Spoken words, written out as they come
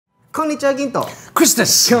こんにちは、銀とクリスで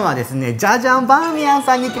す。今日はですね、じゃじゃん、バーミヤン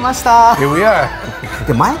さんに来ました。Here we are.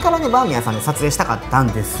 で、前からね、バーミヤンさんで撮影したかったん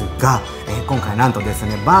ですが、今回なんとです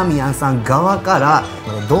ね、バーミヤンさん側から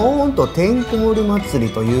ドーンとてんこ盛り祭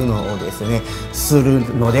りというのをですね、す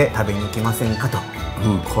るので食べに行きませんかと、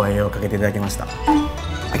声をかけていただきました。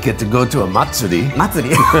I get to go to a 祭り。祭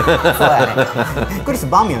りそうやね。クリス、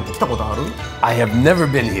バーミヤンって来たことある？ I have never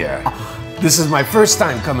been here. This is my first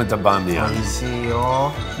time coming to Bamiyan. 美味しい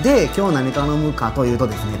よ。で、今日何頼むかというと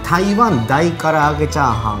ですね、台湾大唐揚げチャ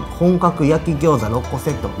ーハン本格焼き餃子6個セ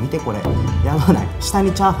ット。見てこれ、やばない。下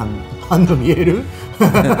にチャーハンあんの見える？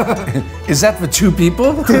 Is that for two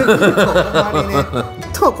people? ほんまにね。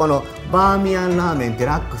とこのバーミヤンラーメンデ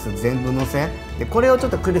ラックス全部のせで、これをちょ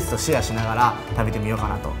っとクリスとシェアしながら食べてみようか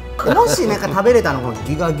なと。もしなんか食べれたのが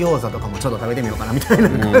ギガ餃子とかもちょっと食べてみようかなみたいな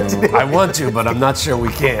感じで。I want to, but I'm not sure we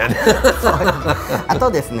can. あ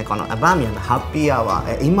とですね、このバーミヤンのハッピーアワ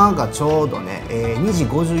ー、今がちょうどね、2時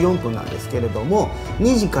54分なんですけれども、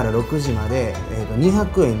2時から6時まで、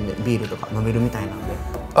200円でビールとか飲めるみたいなんで。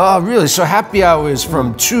Oh, really? So happy hour is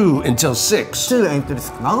from 2 until 6. 2円って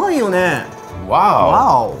長いよね。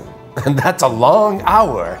 Wow. And that's a long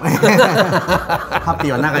hour. ハッピ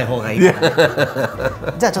ーは長い方がいいからね。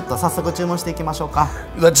じゃあちょっと早速注文していきましょうか。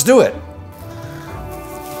 Let's do it.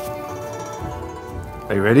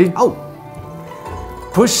 Are you ready? Oh.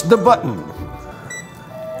 Push the button.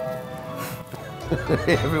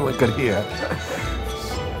 Everyone could hear.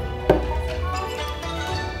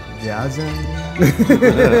 じゃじゃん。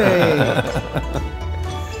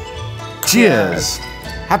Cheers.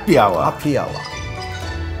 Happy ハ hour. ッピーアワー。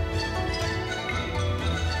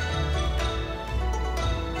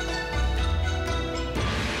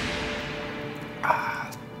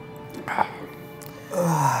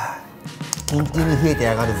キンキンに冷えて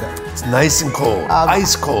やがるぜ。 It's nice and cold.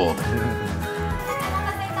 Ice cold.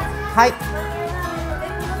 はい。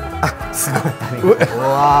あ、すごい。う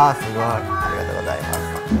わー、すごい。ありがとうございま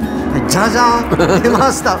す。じゃじゃん、出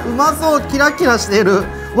ました。うまそう、キラキラしてる。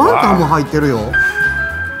ワンタンも入ってるよ。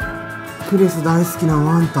クリス大好きな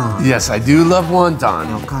ワンタン。 Yes, I do love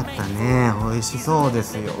wonton. よかったね、美味しそうで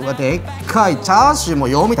すよ。うわ、でっかいチャーシューも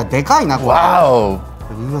よう見たらでかいな、これ。 Wow.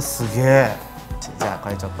 うわ、すげえ。じゃあこ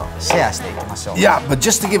れちょっとシェアしていきましょう。 Yeah, but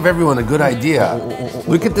just to give everyone a good idea,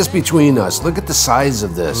 look at this between us. Look at the size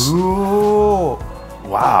of this. うおー。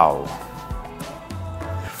 Wow.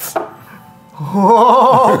 お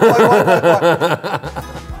ー、怖い怖い怖い怖い。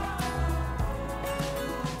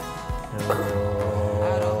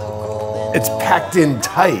 It's packed in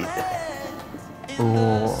tight. おお、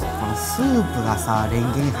このスープがさ、レ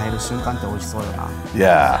ンゲに入る瞬間って美味しそうよな。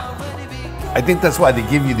 Yeah. I think that's why they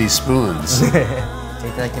give you these spoons. じゃあ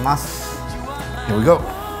いただきます。 Here we go.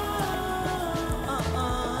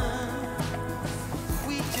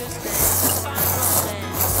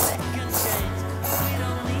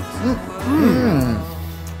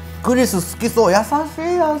 クリス好きそう、優しい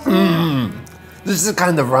やつ。 This is the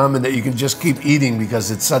kind of ramen that you can just keep eating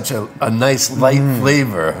because it's such a nice light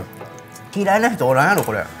flavor. 嫌いな人おらんやろ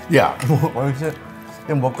これ。 Yeah. 美味しい。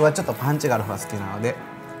でも僕はちょっとパンチがある方が好きなので、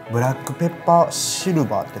ブラックペッパーシル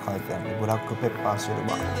バーって書いてあるね。ブラックペッパーシル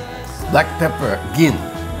バー。 Black pepper, gin.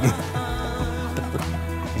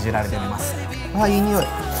 いじられてみます。あ、いい匂い。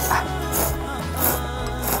あ、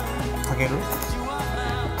かける？い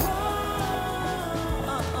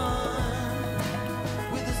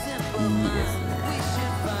いですね。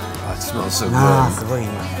 Oh, it smells so ああ、 good. すごい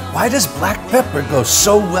匂い。 Why does black pepper go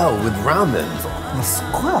so well with ramen? もうすっ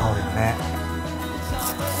ごい合うよね。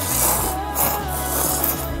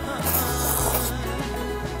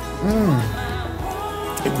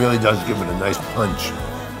It really does give it a nice punch.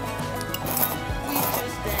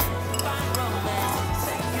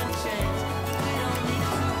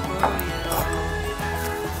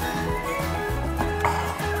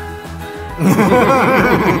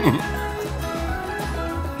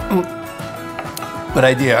 Good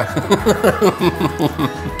idea.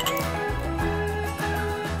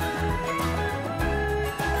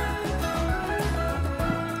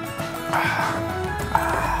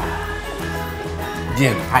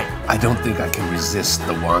 Jin, I don't think I can resist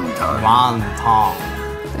the wonton. ワンタン。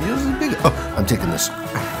 Yours is big. Oh, I'm taking this.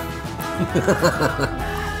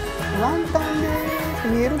 ワンタンです。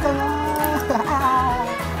見えるかな。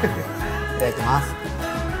いただきます。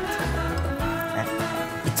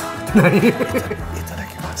いただ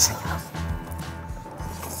きます。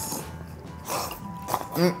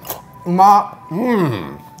うまっ。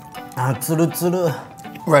あ、つるつる。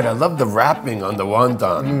 Right, I love the wrapping on the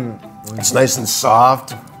wonton. It's nice and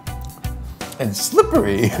soft and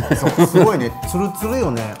slippery. そう、すごいね、つるつる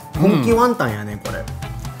よね。本気ワンタンやね、これ。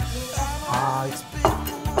は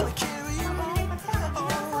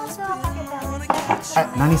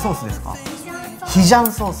い。何ソースですか？ヒジャ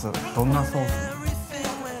ンソース。どんなソース？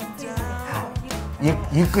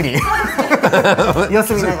ゆっくり様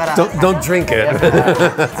子見ながら。Don't drink it.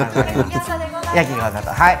 焼き餃子と、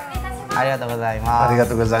はい、ありがとうございます。ありが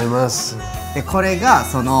とうございます。でこれが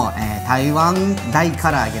その、台湾大唐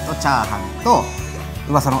揚げとチャーハンと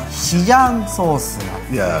そのヒジャンソースが。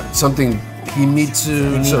Yeah, something 秘密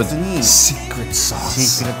にシークレットソース。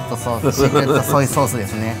シークレットソース、シークレットソイソースで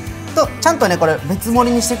すね。とちゃんとねこれ別盛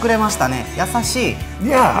りにしてくれましたね。優しい。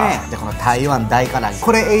Yeah. でこの台湾大唐揚げ、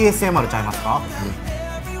これ ASMR ちゃいますか？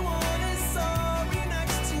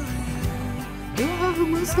う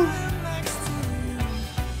まそう。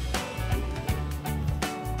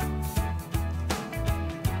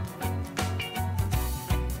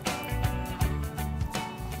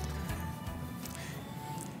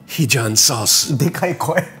ヒジャンソース。でかい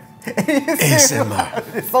声。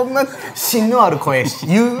ASMR。そんな芯のある声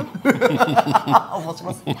言う？面白そう。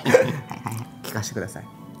はいはいはい、聞かせてください。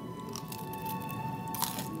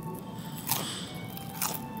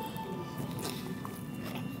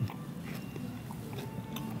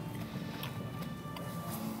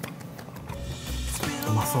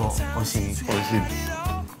うまそう。美味しい。美味しい。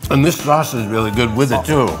And this sauce is really good with it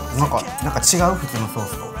too. なんか違う普通のソー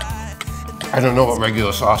スと。I don't know what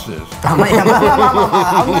regular sauce is. あんまりね唐揚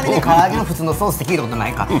げの普通のソースって聞いたことな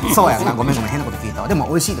いか。そうやな、ごめん変なこと聞いたわ。でも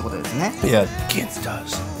美味しいってことですね。Yeah, Kid does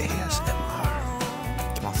ASMR.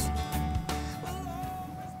 いきます。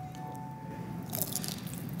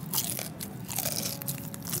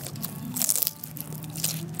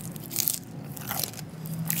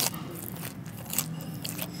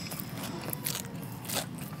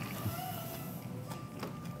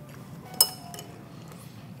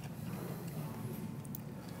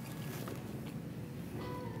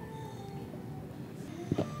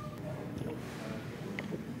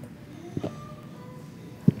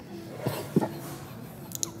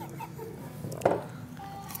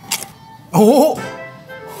おお、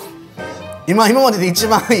今までで一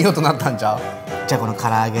番いい音なったんちゃう？じゃあこの唐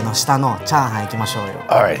揚げの下のチャーハンいきましょうよ。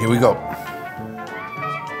 Alright, here we go.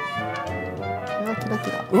 キラキ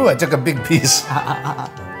ラ。 Ooh, I took a big piece. いた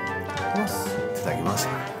だきます。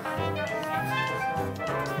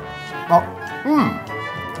あ、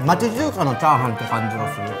町中華のチャーハンって感じ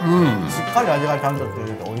がする。しっかり味がちゃんとつい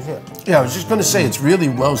てて美味しい。 Yeah, I was just gonna say it's really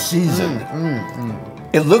well seasoned.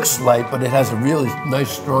 It looks light, but it has a really nice,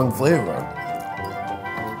 strong flavor.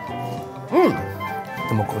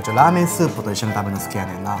 でもこれラーメンスープと一緒に食べるの好きや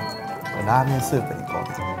ねんな。ラーメンスープにこ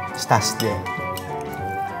う浸して。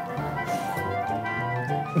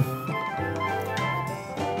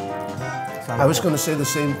I was gonna say the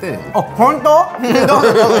same thing. あ、本当？どう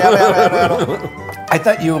ぞどうぞ、やろう。I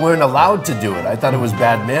thought you weren't allowed to do it. I thought it was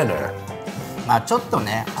bad manner. まあちょっと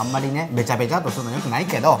ね、あんまりね、べちゃべちゃとするのよくない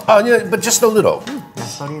けど。Oh yeah, but just a little. ジャ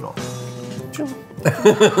ストリロ。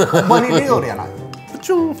ほんまにリロルやな。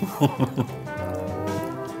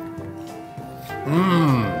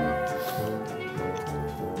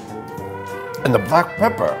And the black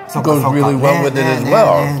pepper goes really well with it as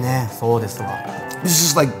well. ね、そうですわ。This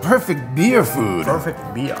is like perfect beer food. Perfect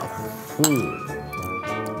beer food.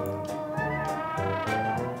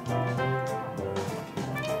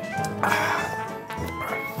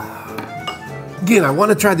 Again, I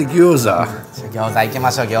want to try the gyoza. 餃子行き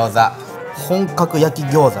ましょう。餃子。本格焼き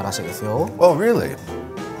餃子らしいですよ。 Oh, really?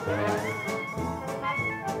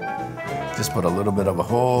 Just put a little bit of a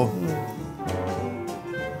hole.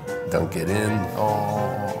 Dunk it in.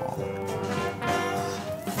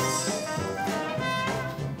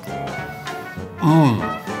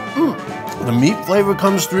 The meat flavor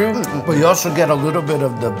comes through, but you also get a little bit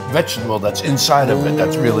of the vegetable that's inside of it.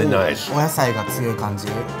 That's really nice. お野菜が強い感じ。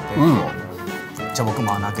じゃあ僕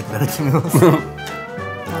も穴開けていただきます。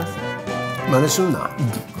真似すんな。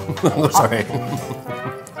Sorry.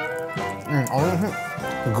 おいしい。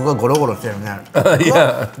具がゴロゴロしてるね。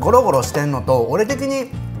ゴロゴロしてんのと、俺的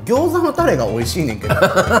に餃子のタレが美味しいねんけど、な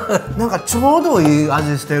んかちょうどいい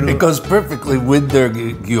味してる。 It goes perfectly with their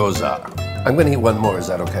gyoza. I'm gonna eat one more.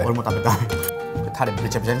 Is that okay? 俺も食べたい。タレべ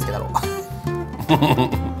ちゃべちゃにつけたろう。いた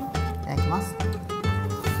だきます。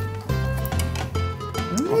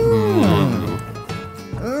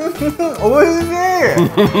おいしい。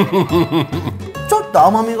ちょっと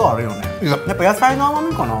甘みがあるよね。やっぱ野菜の甘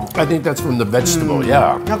みかな。 I think that's from the vegetable.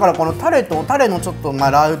 Yeah. だからこのタレのちょっと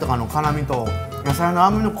ラー油とかの辛みと野菜の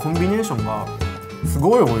甘みのコンビネーションがす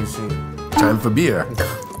ごい美味しい。 Time for beer.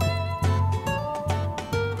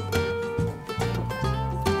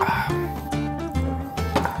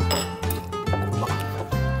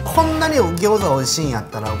 こんなに餃子美味しいんやっ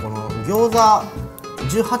たらこの餃子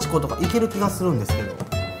18個とかいける気がするんですけど。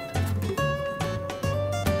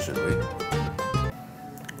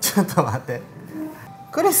ちょっと待って、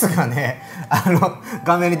クリスがね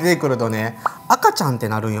画面に出てくるとね赤ちゃんって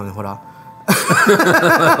なるんよね、ほら。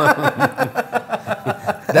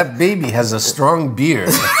That baby has a strong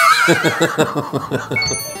beard.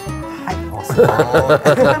 はい、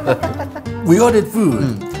We ordered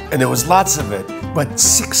food, and there was lots of it, but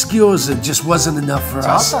 6 gyoza just wasn't enough for ち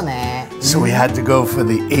ょ us. っとね。So we had to go for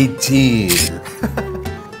the 18.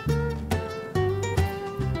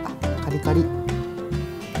 カリカリ。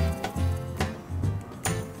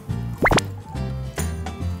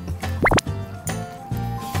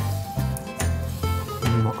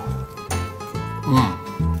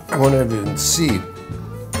I wonder if you can see.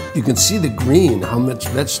 You can see the green, how much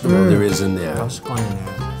vegetable there is in there. 確かにね。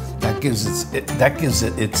That gives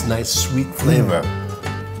it its nice sweet flavor.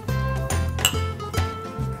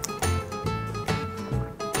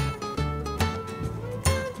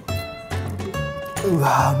 う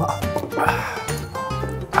わー、うまっ。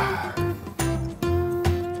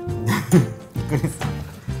クリスさん、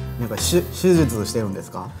なんか手術してるんで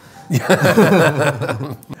すか？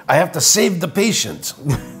 I have to save the patient.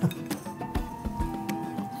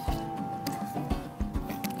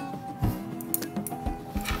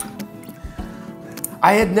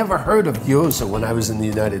 I had never heard of gyoza when I was in the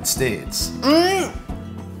United States.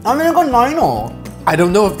 アメリカにないの？ I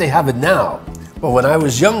don't know if they have it now, but when I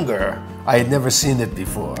was younger, I had never seen it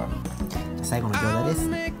before. 最後の餃子です。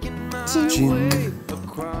 Chin.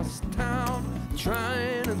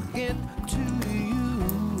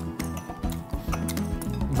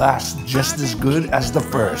 Lasts just as good as the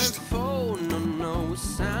first.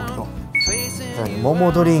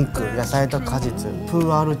 桃ドリンク、野菜と果実、プ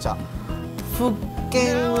ーアール茶、福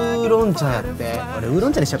建ウーロン茶やって。俺ウーロ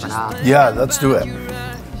ン茶にしようかな。 Yeah, let's do it.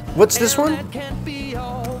 What's this one?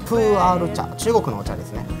 プーアール茶、中国のお茶で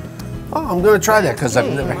すね。 Oh, I'm gonna try that because I've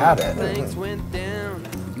never had it.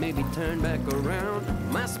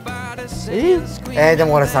 で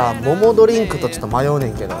も俺さ、桃ドリンクとちょっと迷うね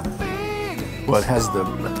んけど。What has the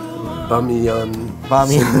Bamiyan? バー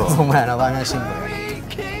ミヤン、ほんまやな、バーミヤンシンプルや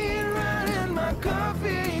な。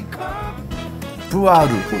プアール。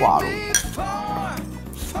プアール。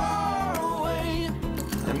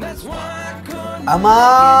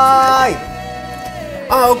甘い。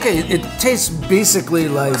 Oh, okay. It tastes basically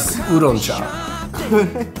like udon cha.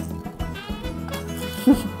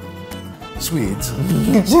 Sweet.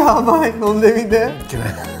 めっちゃ甘い。飲んでみて。 Can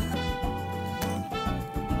I?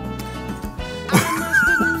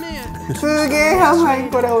 すげえ甘い。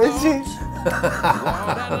これ美味しい。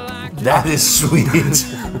 That is sweet.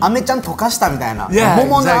 飴ちゃん溶かしたみたいな。 Yeah,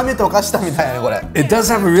 桃の飴溶かしたみたいなね、これ。 It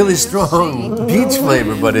does have a really strong peach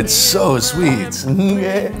flavor, but it's so sweet. すげ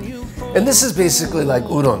え。 And this is basically like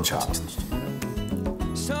udon cha.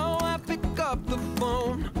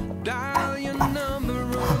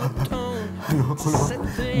 この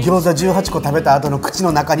餃子18個食べた後の口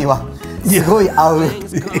の中にはすごい合う。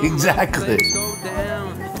 Exactly.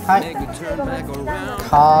 はい。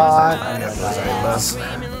ありがとうございます。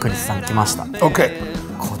クリスさん来ました。 Okay.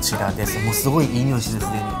 こちらです。もうすごいいい匂いして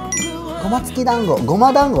すでに。ごま付き団子、ご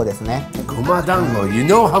ま団子ですね。 胡麻団子. You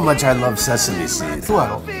know how much I love sesame seeds. そうや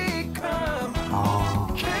ろ。あ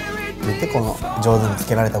あ。見てこの上手につ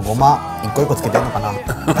けられたごま一個一個つけてるのかな。One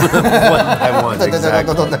by one, exactly.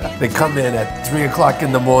 They come in at 3 o'clock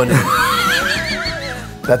in the morning.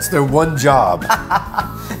 That's their one job.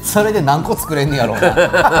 それで何個作れんねやろうな。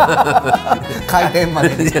開店まで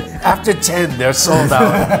に。じゃ After 10, they're sold out.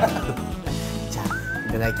 あ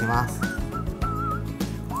いただきます。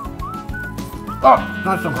 Oh,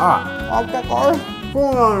 nice and hot. あったかい。そう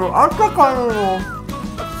なの。あったかいの。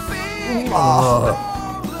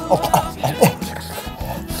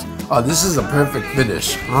Oh, this is a perfect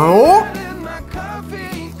finish.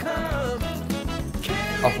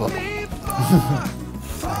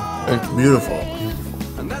 It's beautiful.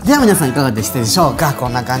 では皆さんいかがでしたでしょうか。こ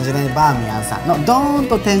んな感じでバーミヤンさんのドーン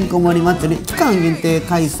とてんこ盛り祭り期間限定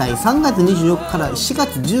開催3月24日から4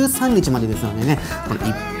月13日までですのでね、これい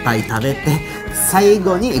っぱい食べて最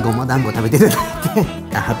後にごま団子食べていただいて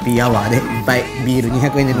ハッピーアワーでいっぱいビール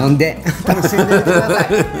200円で飲んで楽しんでみてください。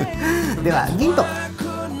では銀と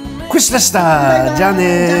クリスでした。じゃあ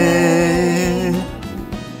ねー。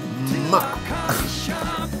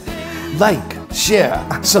Like, share,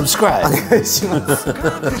 subscribe. お願いします。ビ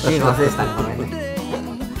ール忘れてたね、ごめんね。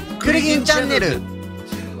クリギンチャンネル。